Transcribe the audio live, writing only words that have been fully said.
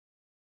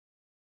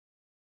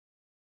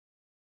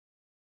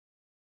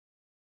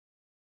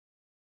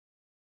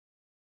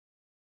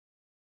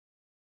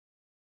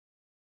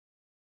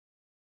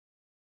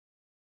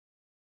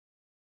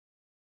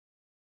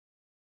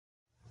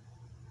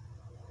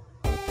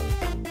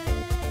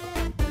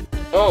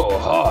Oh,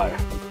 hi.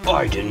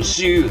 I didn't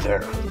see you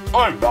there.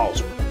 I'm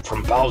Bowser,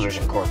 from Bowser's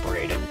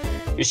Incorporated.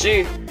 You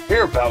see,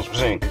 here at Bowser's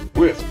Inc.,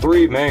 we have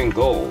 3 main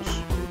goals.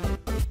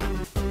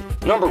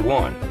 Number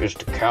 1 is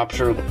to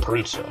capture the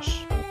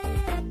princess.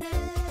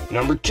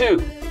 Number 2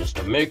 is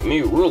to make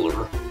me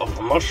ruler of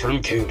the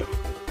Mushroom Kingdom.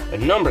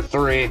 And number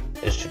 3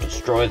 is to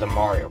destroy the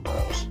Mario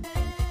Bros.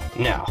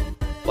 Now,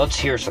 let's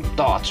hear some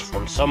thoughts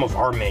from some of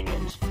our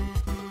minions.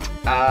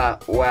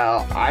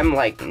 Well, I'm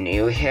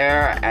new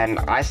here, and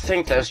I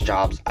think this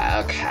job's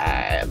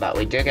okay, but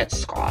we do get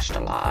squashed a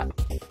lot.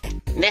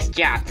 This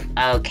job's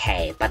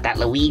okay, but that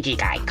Luigi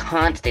guy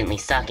constantly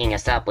sucking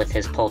us up with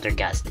his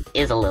poltergust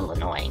is a little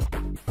annoying.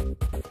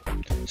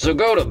 So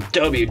go to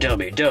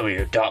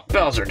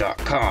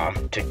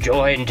www.bowser.com to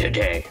join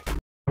today.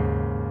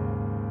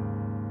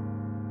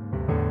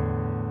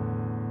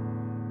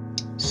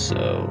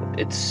 So,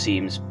 it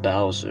seems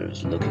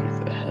Bowser's looking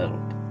for help.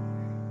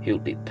 He'll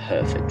be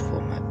perfect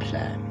for my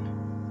plan.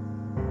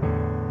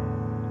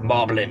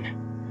 Moblin,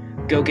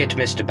 go get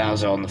Mr.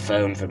 Bowser on the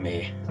phone for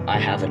me. I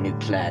have a new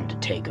plan to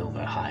take over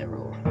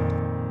Hyrule.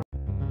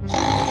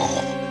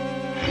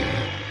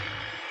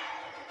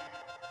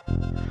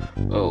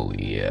 Oh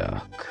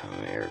yeah,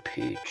 come here,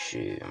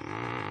 Peachy.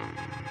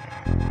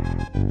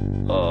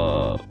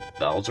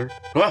 Bowser?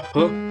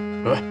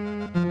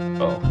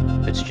 Oh,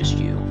 it's just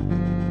you.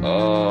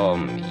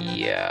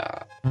 Yeah.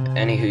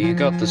 Anywho, you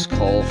got this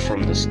call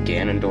from this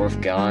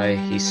Ganondorf guy.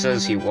 He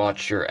says he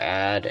watched your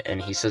ad,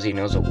 and he says he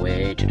knows a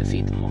way to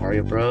defeat the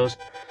Mario Bros.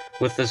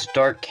 With this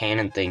dark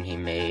cannon thing he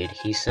made,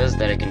 he says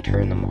that it can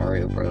turn the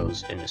Mario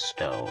Bros into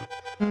stone.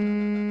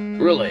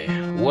 Really?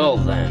 Well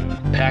then,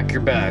 pack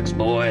your bags,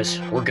 boys.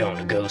 We're going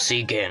to go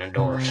see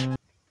Ganondorf.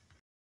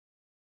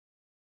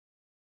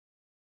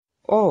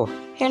 Oh,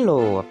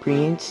 hello,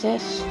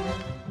 princess.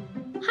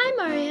 Hi,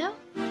 Mario.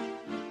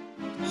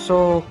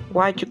 So,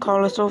 why'd you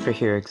call us over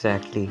here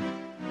exactly?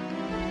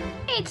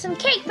 Ate some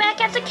cake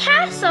back at the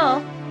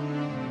castle.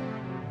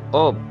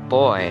 Oh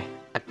boy,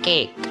 a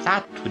cake.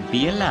 That would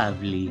be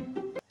lovely.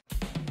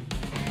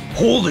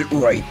 Hold it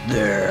right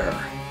there.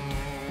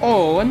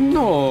 Oh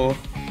no.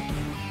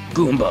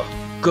 Goomba,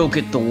 go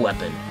get the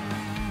weapon.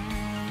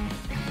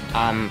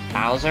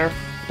 Bowser?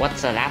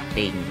 What's that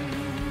thing?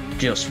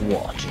 Just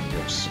watch and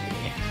you'll see.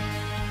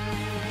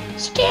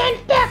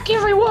 Stand back,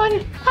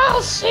 everyone!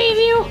 I'll save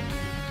you!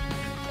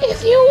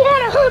 If you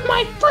want to hurt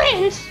my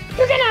friends,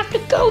 you're gonna have to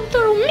go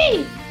through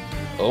me!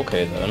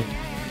 Okay then.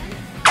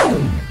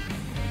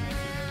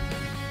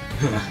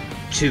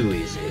 Too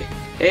easy.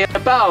 Hey,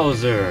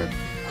 Bowser!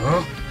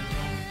 Huh?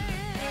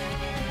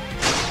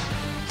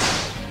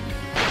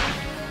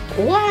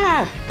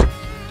 Wow!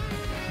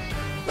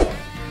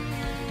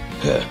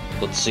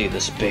 Let's see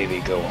this baby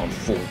go on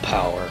full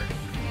power.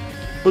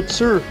 But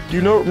sir, do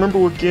you not remember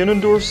what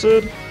Ganondorf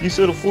said? He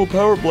said a full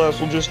power blast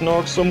will just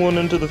knock someone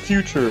into the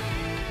future.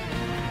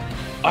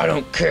 I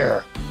don't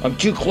care. I'm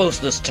too close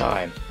this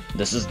time.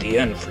 This is the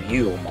end for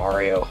you,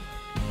 Mario.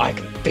 I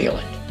can feel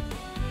it.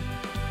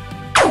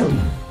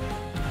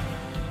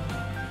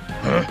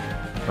 Huh?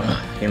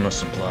 He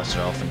must have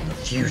blasted off into the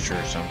future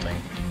or something.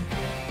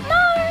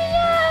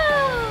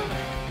 Mario!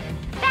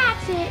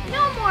 That's it.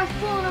 No more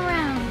fooling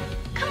around.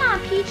 Come on,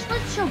 Peach.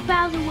 Let's show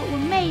Bowser what we're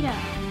made of.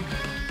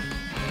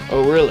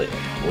 Oh, really?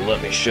 Well,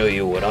 let me show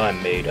you what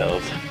I'm made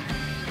of.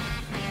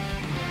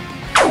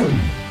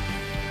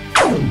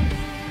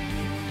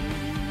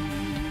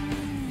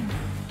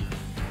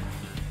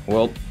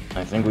 Well,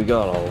 I think we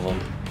got all of them.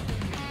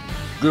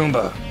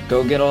 Goomba,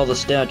 go get all the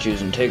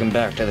statues and take them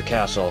back to the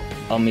castle.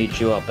 I'll meet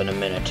you up in a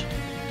minute.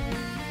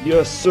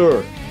 Yes,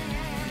 sir.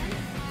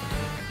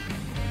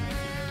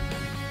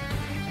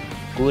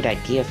 Good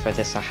idea for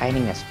this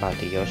hiding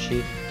spot,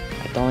 Yoshi.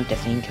 I don't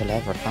think he'll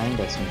ever find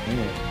us in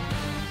here.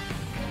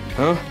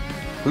 Huh?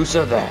 Who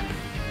said that?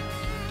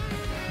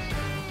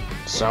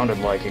 Sounded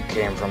like it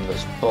came from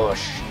this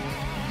bush.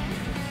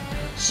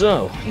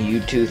 So, you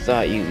two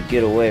thought you could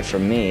get away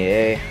from me,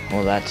 eh?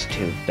 Well, that's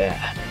too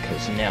bad,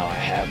 because now I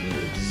have you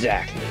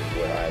exactly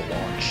where I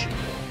want you.